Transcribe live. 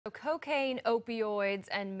So cocaine, opioids,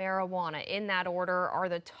 and marijuana, in that order, are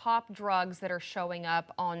the top drugs that are showing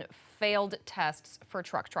up on failed tests for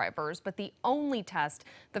truck drivers. But the only test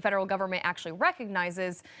the federal government actually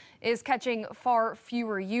recognizes is catching far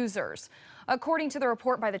fewer users. According to the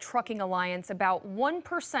report by the Trucking Alliance, about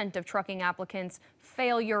 1% of trucking applicants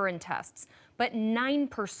fail urine tests, but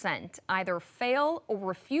 9% either fail or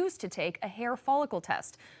refuse to take a hair follicle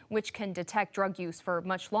test, which can detect drug use for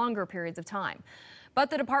much longer periods of time. But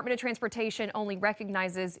the Department of Transportation only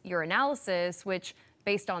recognizes urinalysis, which,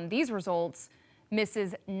 based on these results,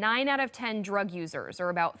 misses 9 out of 10 drug users, or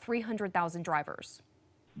about 300,000 drivers.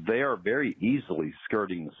 They are very easily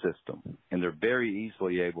skirting the system, and they're very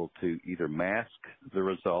easily able to either mask the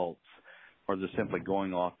results or they're simply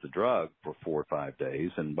going off the drug for 4 or 5 days,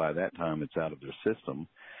 and by that time it's out of their system,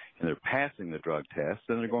 and they're passing the drug test,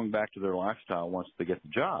 and they're going back to their lifestyle once they get the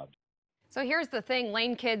job. So here's the thing.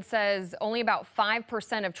 Lane Kidd says only about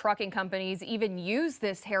 5% of trucking companies even use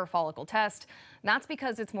this hair follicle test. That's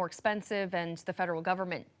because it's more expensive and the federal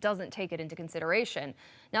government doesn't take it into consideration.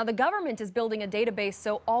 Now, the government is building a database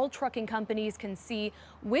so all trucking companies can see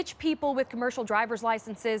which people with commercial driver's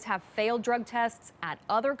licenses have failed drug tests at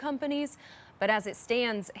other companies. But as it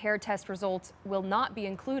stands, hair test results will not be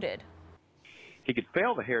included. He could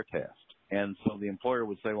fail the hair test, and so the employer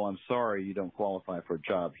would say, well, I'm sorry, you don't qualify for a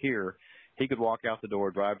job here. He could walk out the door,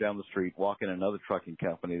 drive down the street, walk in another trucking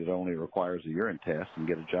company that only requires a urine test and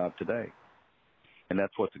get a job today. And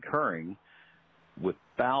that's what's occurring with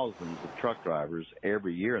thousands of truck drivers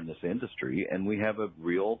every year in this industry. And we have a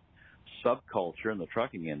real subculture in the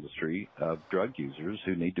trucking industry of drug users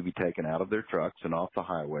who need to be taken out of their trucks and off the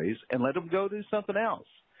highways and let them go do something else.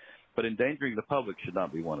 But endangering the public should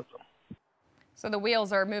not be one of them. So the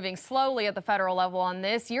wheels are moving slowly at the federal level on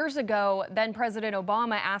this. Years ago, then President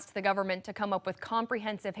Obama asked the government to come up with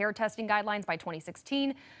comprehensive hair testing guidelines by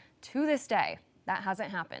 2016. To this day, that hasn't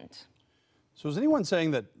happened. So is anyone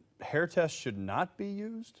saying that hair tests should not be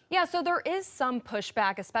used? Yeah, so there is some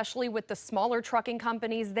pushback, especially with the smaller trucking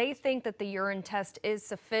companies. They think that the urine test is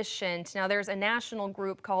sufficient. Now, there's a national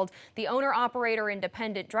group called the Owner-Operator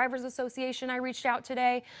Independent Drivers Association I reached out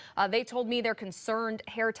today. They told me they're concerned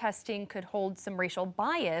hair testing could hold some racial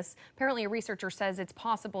bias. Apparently, a researcher says it's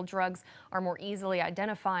possible drugs are more easily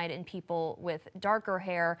identified in people with darker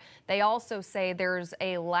hair. They also say there's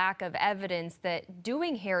a lack of evidence that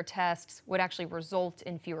doing hair tests would actually result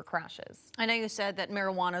in fewer crashes. I know you said that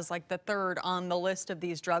marijuana is like the third on the list of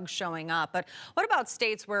these drugs showing up, but what about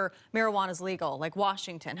states where marijuana is legal, like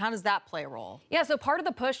Washington? How does that play a role? Yeah, so part of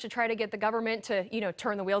the push to try to get the government to,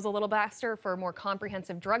 turn the wheels a little faster for more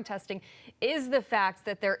comprehensive drug testing is the fact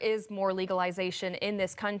that there is more legalization in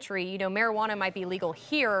this country. Marijuana might be legal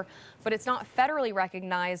here, but it's not federally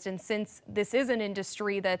recognized. And since this is an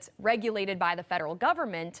industry that's regulated by the federal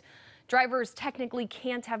government, drivers technically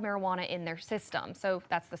can't have marijuana in their system. So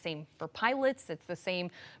that's the same for pilots. It's the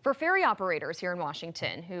same for ferry operators here in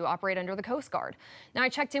Washington who operate under the Coast Guard. Now, I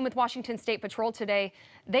checked in with Washington State Patrol today.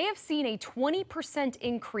 They have seen a 20%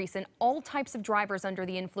 increase in all types of drivers under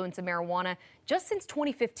the influence of marijuana just since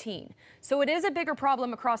 2015. So it is a bigger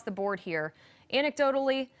problem across the board here.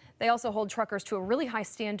 Anecdotally, they also hold truckers to a really high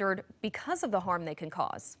standard because of the harm they can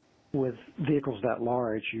cause. With vehicles that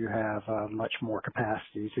large, you have much more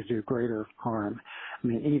capacity to do greater harm. I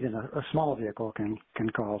mean, even a small vehicle can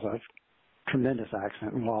cause a tremendous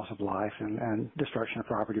accident and loss of life and destruction of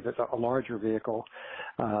property, but a larger vehicle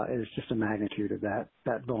is just a magnitude of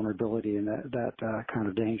that vulnerability and that kind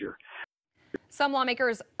of danger. Some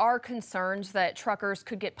lawmakers are concerned that truckers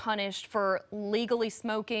could get punished for legally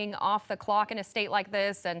smoking off the clock in a state like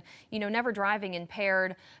this and, never driving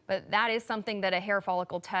impaired. But that is something that a hair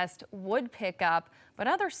follicle test would pick up. But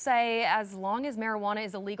others say as long as marijuana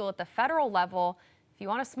is illegal at the federal level, if you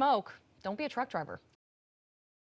want to smoke, don't be a truck driver.